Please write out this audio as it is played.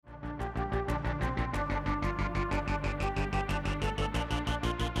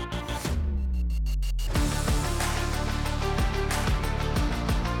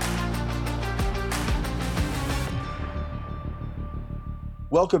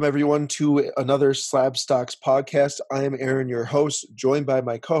Welcome, everyone, to another Slab Stocks podcast. I am Aaron, your host, joined by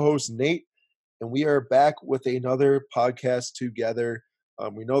my co host, Nate, and we are back with another podcast together.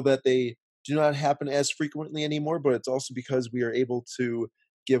 We know that they do not happen as frequently anymore, but it's also because we are able to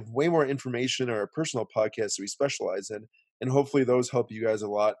give way more information on our personal podcasts that we specialize in, and hopefully those help you guys a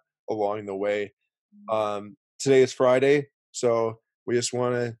lot along the way. Today is Friday, so we just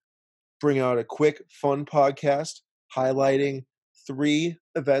want to bring out a quick, fun podcast highlighting 3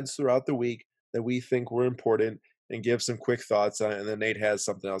 events throughout the week that we think were important and give some quick thoughts on it. And then Nate has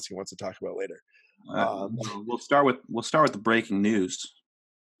something else he wants to talk about later. We'll start with the breaking news.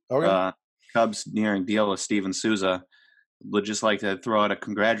 Okay. Cubs nearing deal with Steven Souza. Would just like to throw out a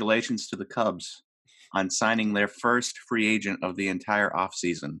congratulations to the Cubs on signing their first free agent of the entire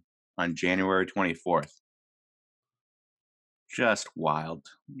offseason on January 24th. Just wild.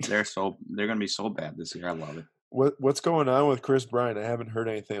 They're going to be so bad this year. I love it. What's going on with Chris Bryant? I haven't heard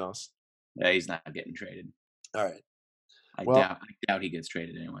anything else. Yeah, he's not getting traded. All right. I doubt he gets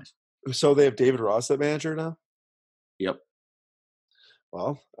traded anyways. So they have David Ross at manager now? Yep.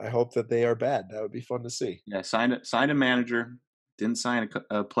 Well, I hope that they are bad. That would be fun to see. Yeah, signed a manager, didn't sign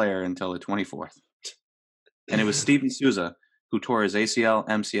a player until the 24th. And it was Steven Souza who tore his ACL,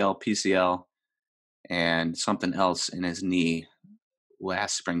 MCL, PCL, and something else in his knee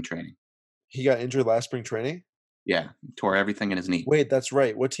last spring training. He got injured last spring training? Yeah, tore everything in his knee. Wait, that's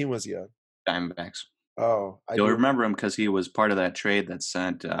right. What team was he on? Diamondbacks. Oh, You'll remember him because he was part of that trade that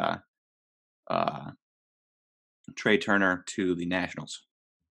sent Trey Turner to the Nationals.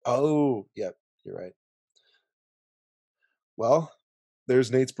 Oh, yep, you're right. Well,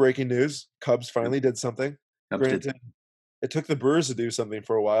 there's Nate's breaking news. Cubs finally did something. Granted, it took the Brewers to do something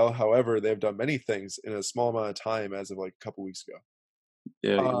for a while. However, they've done many things in a small amount of time as of like a couple weeks ago.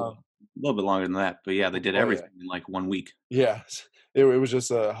 Yeah, a little bit longer than that. But yeah, they did everything in like 1 week. Yeah, it was just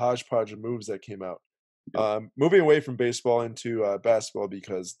a hodgepodge of moves that came out. Yep. Moving away from baseball into basketball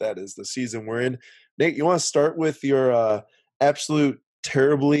because that is the season we're in. Nate, you want to start with your absolute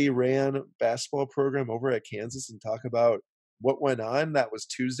terribly ran basketball program over at Kansas and talk about what went on? That was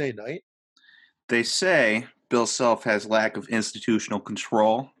Tuesday night. They say Bill Self has lack of institutional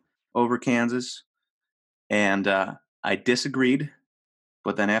control over Kansas, and I disagreed.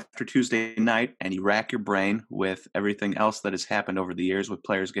 But then after Tuesday night, and you rack your brain with everything else that has happened over the years with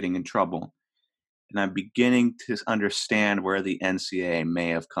players getting in trouble, and I'm beginning to understand where the NCAA may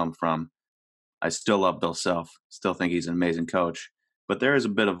have come from. I still love Bill Self, still think he's an amazing coach, but there is a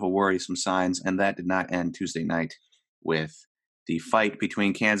bit of a worrisome signs, and that did not end Tuesday night with the fight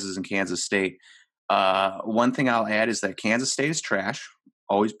between Kansas and Kansas State. One thing I'll add is that Kansas State is trash,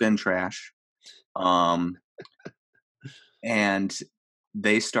 always been trash, and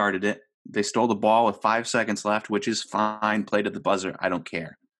they started it. They stole the ball with 5 seconds left, which is fine. Played at the buzzer. I don't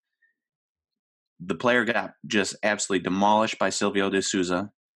care. The player got just absolutely demolished by Silvio De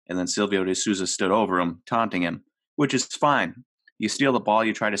Souza, and then Silvio De Souza stood over him, taunting him, which is fine. You steal the ball,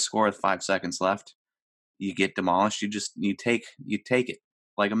 you try to score with 5 seconds left, you get demolished. You take it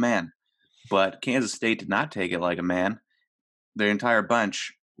like a man. But Kansas State did not take it like a man. Their entire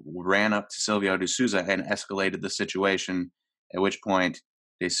bunch ran up to Silvio De Souza and escalated the situation, at which point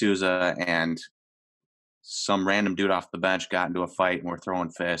De Souza and some random dude off the bench got into a fight and were throwing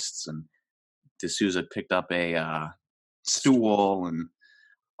fists, and De Souza picked up a stool and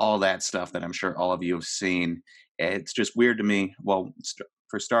all that stuff that I'm sure all of you have seen. It's just weird to me. Well,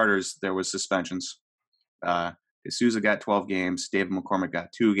 for starters, there was suspensions. De Souza got 12 games. David McCormick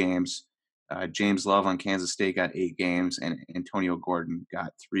got 2 games. James Love on Kansas State got 8 games, and Antonio Gordon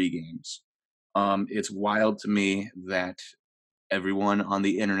got 3 games. It's wild to me that everyone on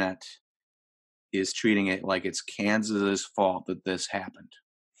the internet is treating it like it's Kansas's fault that this happened.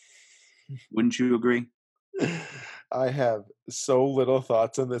 Wouldn't you agree? I have so little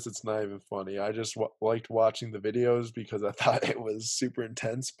thoughts on this. It's not even funny. I just liked watching the videos because I thought it was super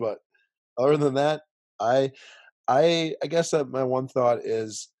intense. But other than that, I guess that my one thought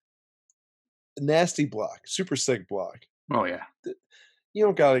is nasty block, super sick block. Oh yeah. You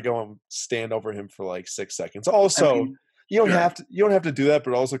don't got to go and stand over him for like 6 seconds. Also, you don't have to do that,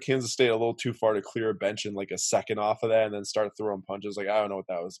 but also Kansas State a little too far to clear a bench in like a second off of that and then start throwing punches. Like, I don't know what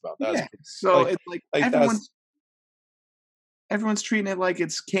that was about. So it's like everyone's treating it like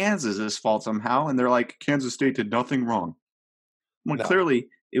it's Kansas's fault somehow, and they're like, Kansas State did nothing wrong. Well, clearly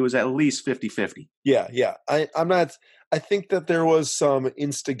it was at least 50-50. Yeah. I think that there was some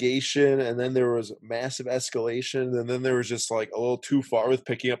instigation, and then there was massive escalation, and then there was just like a little too far with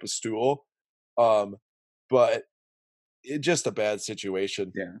picking up a stool. But it's just a bad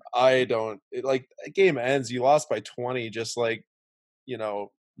situation. Yeah. Game ends, you lost by 20, just like you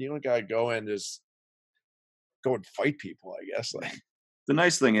don't gotta go and just go and fight people, I guess. Like, The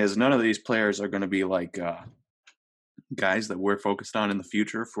nice thing is none of these players are going to be like guys that we're focused on in the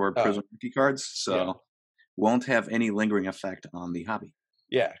future for oh Prism rookie cards, yeah, so won't have any lingering effect on the hobby.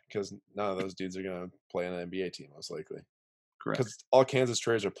 yeah, because none of those dudes are gonna play on an NBA team most likely. Correct. Because all Kansas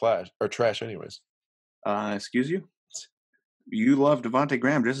trades are trash anyways. Excuse you? You love Devontae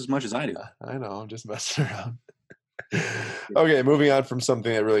Graham just as much as I do. I know, I'm just messing around. Okay, moving on from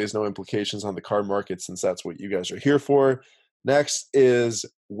something that really has no implications on the card market, since that's what you guys are here for. Next is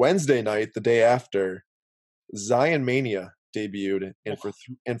Wednesday night, the day after. Zion Mania debuted,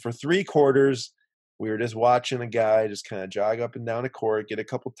 and for 3 quarters, we were just watching a guy just kind of jog up and down a court, get a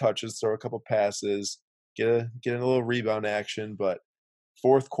couple touches, throw a couple passes, get a little rebound action. But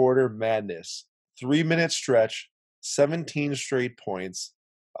fourth quarter madness, 3 minute stretch, 17 straight points,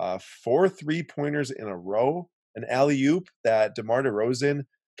 4 3-pointers in a row, an alley oop that DeMar DeRozan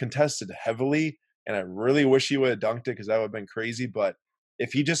contested heavily, and I really wish he would have dunked it because that would have been crazy. But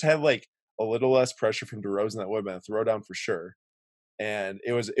if he just had like a little less pressure from DeRozan, that would have been a throwdown for sure. And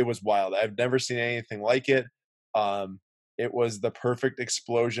it was wild. I've never seen anything like it. It was the perfect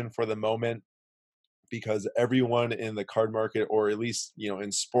explosion for the moment because everyone in the card market, or at least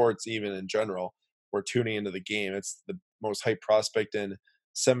in sports, even in general, were tuning into the game. It's the most hyped prospect in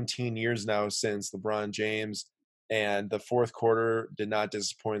 17 years now since LeBron James, and the fourth quarter did not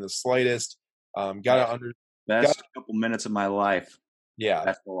disappoint in the slightest. Best couple minutes of my life. Yeah,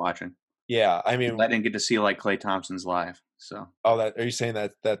 Basketball watching. Yeah, I mean, I didn't get to see like Klay Thompson's live, so. Oh, are you saying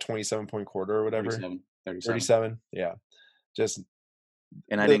that 27-point quarter or whatever? 37. Yeah, just.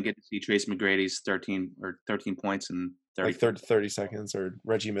 And I didn't get to see Trace McGrady's 13 points in 30 seconds, or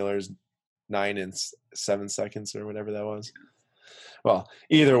Reggie Miller's 9 and 7 seconds, or whatever that was. Well,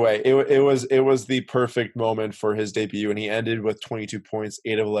 either way, it was the perfect moment for his debut, and he ended with 22 points,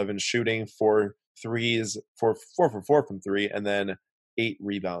 8 of 11 shooting, 4 threes, 4 for 4 from 3, and then 8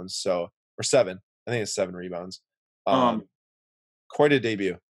 rebounds. So, or 7. I think it's 7 rebounds. Quite a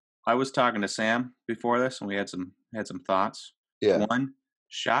debut. I was talking to Sam before this, and we had some thoughts. Yeah. One,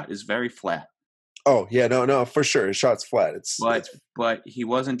 shot is very flat. Oh yeah, no, for sure. His shot's flat. But he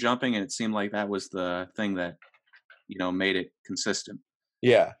wasn't jumping, and it seemed like that was the thing that made it consistent.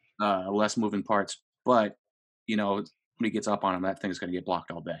 Yeah. Less moving parts, but when he gets up on him, that thing's going to get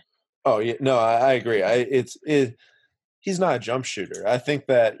blocked all day. Oh yeah, no, I agree. He's not a jump shooter. I think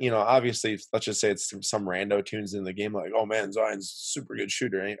that, obviously, let's just say it's some rando tunes in the game like, oh man, Zion's a super good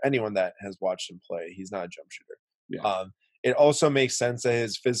shooter. Anyone that has watched him play, he's not a jump shooter. Yeah. It also makes sense that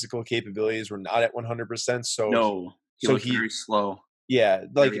his physical capabilities were not at 100%. So no, he looked very slow. Yeah,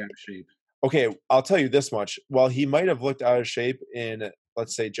 like, very out of shape. Okay, I'll tell you this much. While he might have looked out of shape in,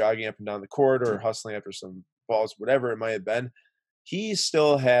 let's say, jogging up and down the court or hustling after some balls, whatever it might have been, he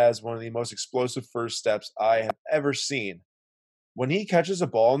still has one of the most explosive first steps I have ever seen. When he catches a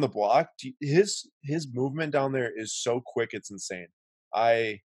ball in the block, his movement down there is so quick, it's insane.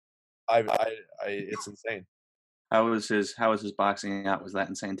 It's insane. How was his boxing out? Was that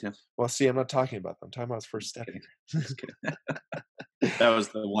insane too? Well, see, I'm not talking about them. I'm talking about his first step. Just kidding. That was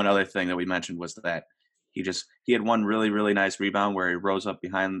the one other thing that we mentioned, was that he had one really, really nice rebound where he rose up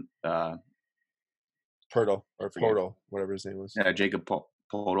behind Poeltl, whatever his name was. Yeah, Jacob Poeltl,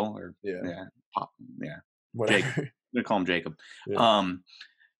 or Whatever. Jake. I'm gonna call him Jacob.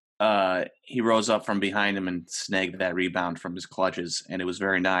 Yeah. He rose up from behind him and snagged that rebound from his clutches, and it was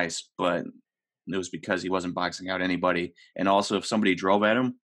very nice. But it was because he wasn't boxing out anybody, and also if somebody drove at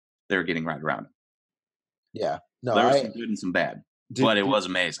him, they were getting right around him. Yeah, no, there was some good and some bad, but it was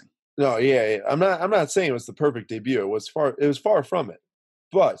amazing. No, yeah, I'm not saying it was the perfect debut. It was far from it,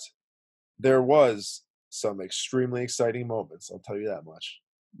 but there was some extremely exciting moments. I'll tell you that much.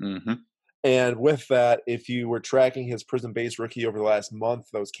 Mm-hmm. And with that, if you were tracking his Prism-based rookie over the last month,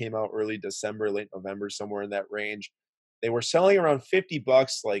 those came out early December, late November, somewhere in that range. They were selling around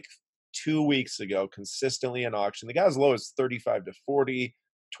 $50 like 2 weeks ago, consistently in auction. They got as low as 35 to 40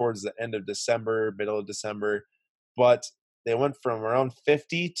 towards the end of December, middle of December, but they went from around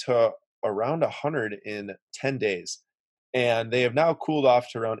 50 to around 100 in 10 days. And they have now cooled off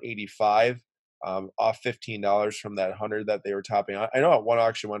to around 85, off $15 from that 100 that they were topping on. I know at one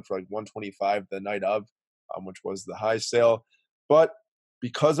auction went for like 125 the night of, which was the high sale. But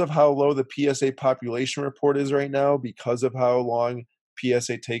because of how low the PSA population report is right now, because of how long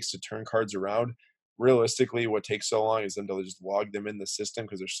PSA takes to turn cards around, realistically, what takes so long is them to just log them in the system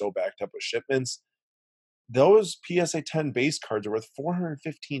because they're so backed up with shipments. Those PSA 10 base cards are worth $415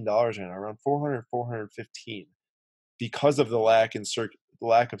 right now, around $400, $415, because of the lack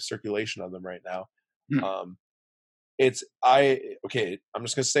of circulation of them right now. I'm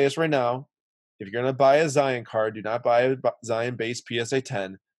just gonna say this right now. If you're gonna buy a Zion card, do not buy a Zion base PSA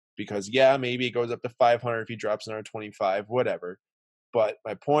 10 because maybe it goes up to 500 if he drops another 25, whatever. But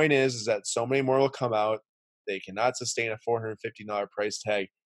my point is that so many more will come out. They cannot sustain a $450 price tag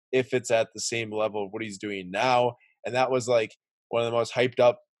if it's at the same level of what he's doing now. And that was like one of the most hyped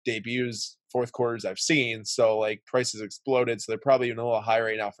up debuts, fourth quarters I've seen. So like prices exploded. So they're probably even a little high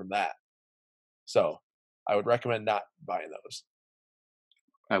right now from that. So I would recommend not buying those.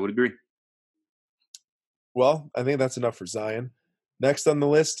 I would agree. Well, I think that's enough for Zion. Next on the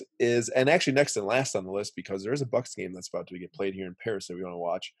list is, and actually next and last on the list, because there is a Bucks game that's about to get played here in Paris that we want to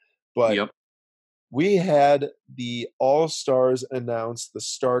watch. But Yep. we had the All-Stars announce the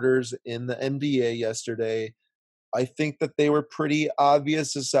starters in the NBA yesterday. I think that they were pretty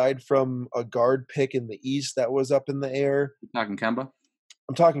obvious aside from a guard pick in the East that was up in the air. You're talking Kemba?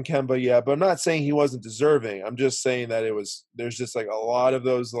 I'm talking Kemba, yeah, but I'm not saying he wasn't deserving. I'm just saying that there's just like a lot of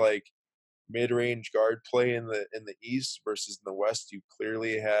those like mid-range guard play in the East versus in the West. You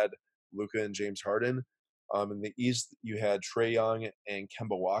clearly had Luka and James Harden. In the East, you had Trae Young and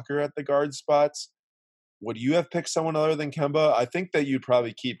Kemba Walker at the guard spots. Would you have picked someone other than Kemba? I think that you'd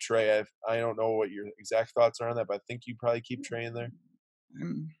probably keep Trae. I don't know what your exact thoughts are on that, but I think you'd probably keep Trae in there.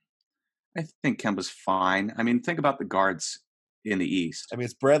 I think Kemba's fine. I mean, think about the guards in the East. I mean,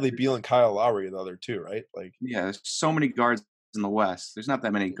 it's Bradley Beal and Kyle Lowry, the other two, right? Like, yeah, there's so many guards in the West. There's not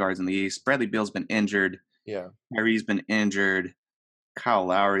that many guards in the East. Bradley Beal's been injured. Yeah. Kyrie's been injured. Kyle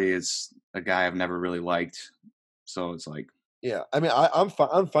Lowry is a guy I've never really liked. So it's like, yeah. I mean, I'm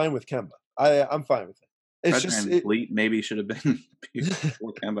fine with Kemba. I'm fine with it. It's just Fleet maybe should have been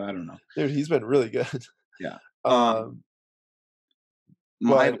before Kemba. I don't know. Dude, he's been really good. Yeah. I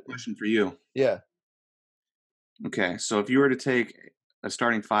have a question for you. Yeah. Okay, so if you were to take a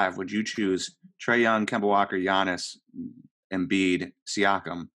starting five, would you choose Trae Young, Kemba Walker, Giannis, Embiid,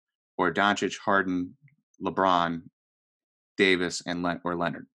 Siakam, or Doncic, Harden, LeBron, Davis, and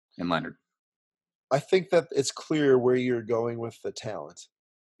Leonard? I think that it's clear where you're going with the talent.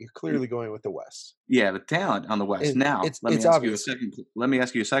 You're clearly going with the West. Yeah, the talent on the West. Now, let me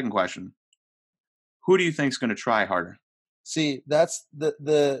ask you a second question. Who do you think is going to try harder? See, that's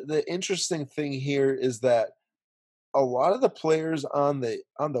the interesting thing here is that a lot of the players on the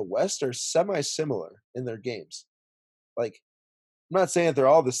West are semi-similar in their games. Like, I'm not saying that they're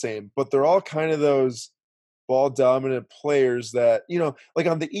all the same, but they're all kind of those ball dominant players that, like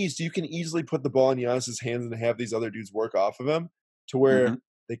on the East, you can easily put the ball in Giannis's hands and have these other dudes work off of him to where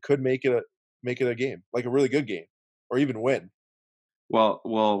they could make it a game, like a really good game, or even win. Well,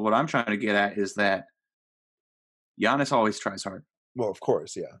 what I'm trying to get at is that Giannis always tries hard. Well, of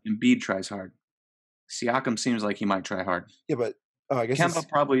course, yeah. Embiid tries hard. Siakam seems like he might try hard. Yeah, but I guess Kemba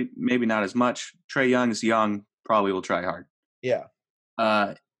probably maybe not as much. Trae Young's young, probably will try hard. Yeah.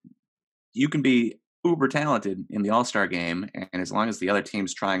 You can be uber talented in the All-Star game, and as long as the other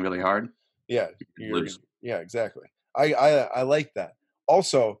team's trying really hard, yeah, you lose. Yeah, exactly. I like that.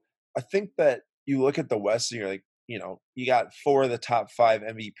 Also, I think that you look at the West and you're like, you got 4 of the top 5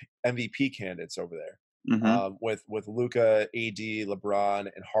 MVP candidates over there. With Luka, AD, LeBron,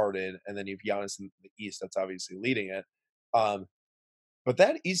 and Harden, and then you have Giannis in the East. That's obviously leading it. But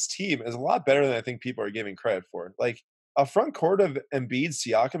that East team is a lot better than I think people are giving credit for. Like a front court of Embiid,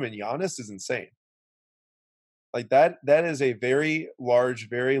 Siakam, and Giannis is insane. Like that is a very large,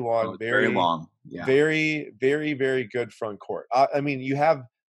 very long, yeah. very, very, very good front court. I mean, you have,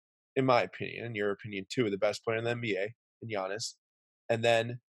 in my opinion, in your opinion too, the best player in the NBA in Giannis, and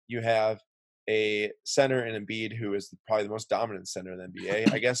then you have a center in Embiid who is probably the most dominant center in the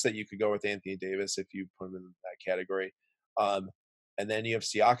NBA. I guess that you could go with Anthony Davis if you put him in that category. And then you have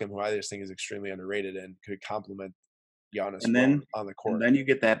Siakam, who I just think is extremely underrated and could complement Giannis on the court. And then you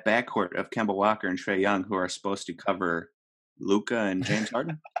get that backcourt of Kemba Walker and Trae Young, who are supposed to cover Luka and James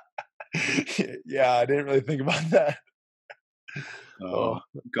Harden. Yeah, I didn't really think about that.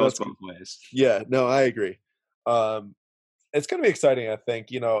 Goes both ways. Yeah, no, I agree. It's going to be exciting, I think.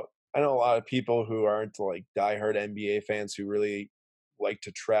 I know a lot of people who aren't like diehard NBA fans who really like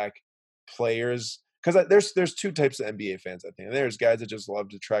to track players, because there's 2 types of NBA fans, I think. There's guys that just love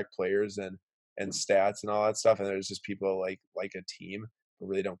to track players and stats and all that stuff, and there's just people like a team who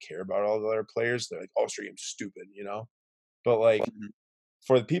really don't care about all the other players. They're like, All-Star game's stupid, But like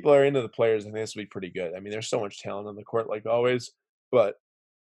for the people that are into the players, I think this will be pretty good. I mean, there's so much talent on the court, like always, but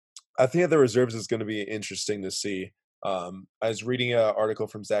I think that the reserves is going to be interesting to see. I was reading an article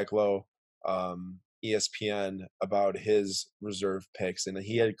from Zach Lowe, ESPN, about his reserve picks, and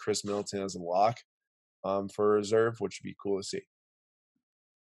he had Chris Middleton as a lock for reserve, which would be cool to see.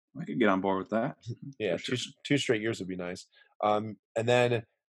 I could get on board with that Yeah, for sure. two straight years would be nice. And then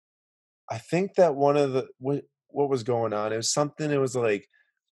I think that one of the what was going on, it was something, it was like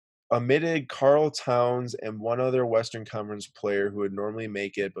omitted Carl Towns and one other Western Conference player who would normally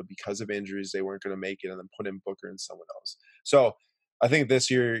make it, but because of injuries, they weren't going to make it, and then put in Booker and someone else. So I think this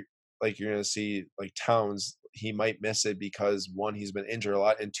year, like you're going to see, like Towns, he might miss it because one, he's been injured a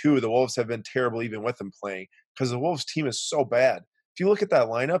lot, and two, the Wolves have been terrible even with him playing because the Wolves team is so bad. If you look at that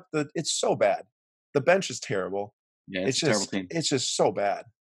lineup, it's so bad. The bench is terrible. Yeah, it's a terrible team. It's just so bad.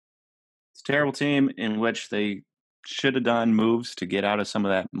 It's a terrible team in which they should have done moves to get out of some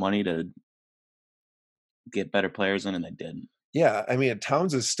of that money to get better players in, and they didn't. Yeah, I mean,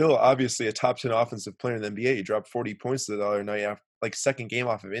 Towns is still obviously a top 10 offensive player in the NBA. He dropped 40 points the other night after, like, second game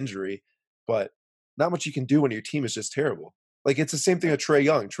off of injury, but not much you can do when your team is just terrible. Like, it's the same thing with Trae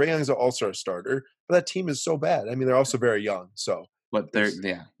Young. Trae Young's an all-star starter, but that team is so bad. I mean, they're also very young, so But they're it's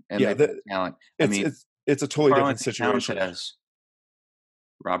and yeah, they've got talent. I it's mean, it's a totally different Carl-Anthony Towns situation. has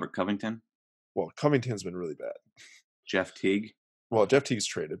Robert Covington, Well, Covington's been really bad. Jeff Teague, Well, Jeff Teague's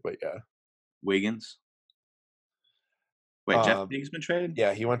traded, but yeah. Wiggins. Wait, Jeff Um, Teague's been traded?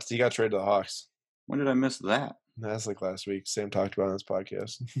 yeah, he got traded to the Hawks. When did I miss that? That's like last week. Sam talked about it on this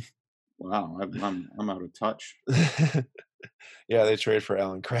podcast. Wow, I'm out of touch. Yeah, they traded for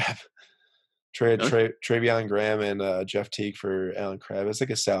Alan Crabb. Really? Travion Graham and Jeff Teague for Alan Crabb. It's like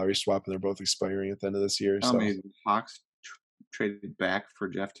a salary swap, and they're both expiring at the end of this year. Tell So me the Hawks traded back for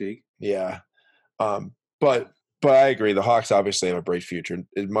Jeff Teague. yeah, but I agree. The Hawks obviously have a bright future.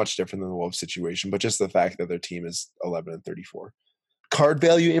 It's much different than the Wolves situation, but just the fact that their team is 11-34. Card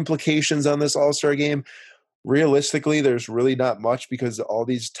value implications on this All-Star game. Realistically, there's really not much because all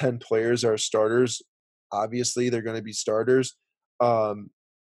these 10 players are starters. Obviously, they're going to be starters.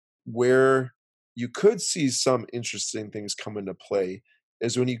 Where you could see some interesting things come into play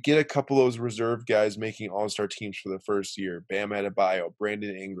is when you get a couple of those reserve guys making all-star teams for the first year. Bam Adebayo,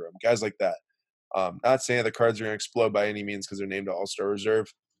 Brandon Ingram, guys like that. Not saying the Cards are going to explode by any means because they're named all-star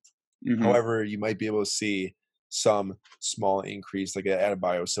reserve. Mm-hmm. However, you might be able to see some small increase, like an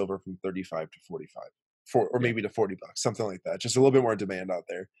Adebayo silver from 35 to 45, or maybe to $40, something like that. Just a little bit more demand out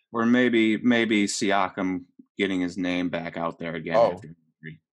there. Or maybe Siakam getting his name back out there again after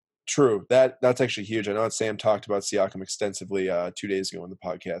injury. True. That's actually huge. I know that Sam talked about Siakam extensively 2 days ago on the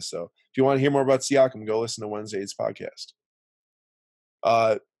podcast. So if you want to hear more about Siakam, go listen to Wednesday's podcast.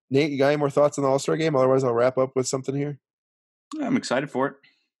 Nate, you got any more thoughts on the All-Star game? Otherwise, I'll wrap up with something here. I'm excited for it.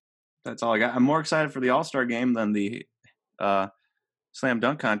 That's all I got. I'm more excited for the All-Star game than the slam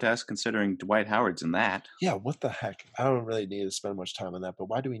dunk contest, considering Dwight Howard's in that. Yeah, what the heck? I don't really need to spend much time on that, but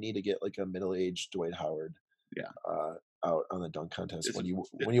why do we need to get like a middle-aged Dwight Howard out on the dunk contest when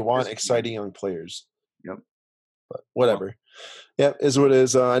you want exciting young players? Yep. But whatever. Yeah, is what it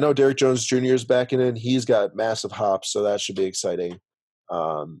is. I know Derrick Jones Jr. is backing in. He's got massive hops, so that should be exciting.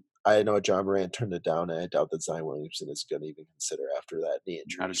 I know John Morant turned it down, and I doubt that Zion Williamson is going to even consider after that knee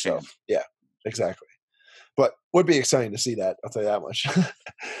injury. Not a chance. So, yeah, exactly. But would be exciting to see that. I'll tell you that much.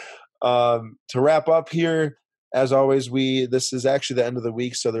 To wrap up here, as always, this is actually the end of the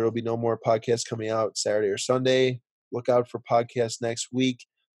week, so there will be no more podcasts coming out Saturday or Sunday. Look out for podcasts next week.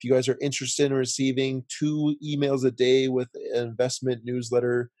 If you guys are interested in receiving 2 emails a day with an investment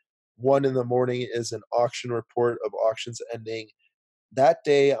newsletter, one in the morning is an auction report of auctions ending that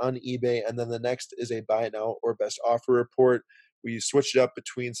day on eBay, and then the next is a buy now or best offer report. We switched it up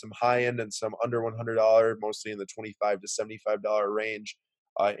between some high end and some under $100, mostly in the $25 to $75 range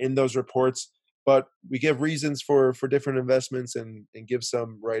in those reports. But we give reasons for different investments and give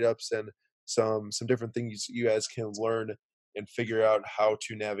some write ups and some different things you guys can learn and figure out how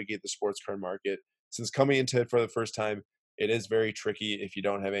to navigate the sports card market. Since coming into it for the first time, it is very tricky if you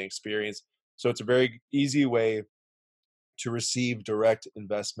don't have any experience. So it's a very easy way to receive direct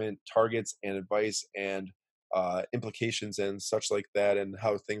investment targets and advice and implications and such like that, and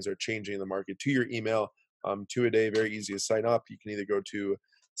how things are changing in the market to your email 2 a day. Very easy to sign up. You can either go to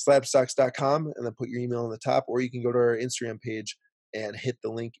slabstocks.com and then put your email on the top, or you can go to our Instagram page and hit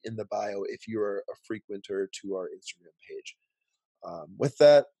the link in the bio if you are a frequenter to our Instagram page. With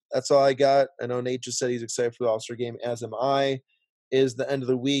that, that's all I got. I know Nate just said he's excited for the All-Star game, as am I. It is the end of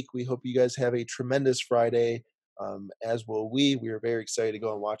the week. We hope you guys have a tremendous Friday, as will we. We are very excited to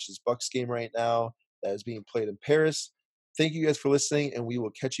go and watch this Bucks game right now that is being played in Paris. Thank you guys for listening, and we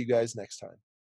will catch you guys next time.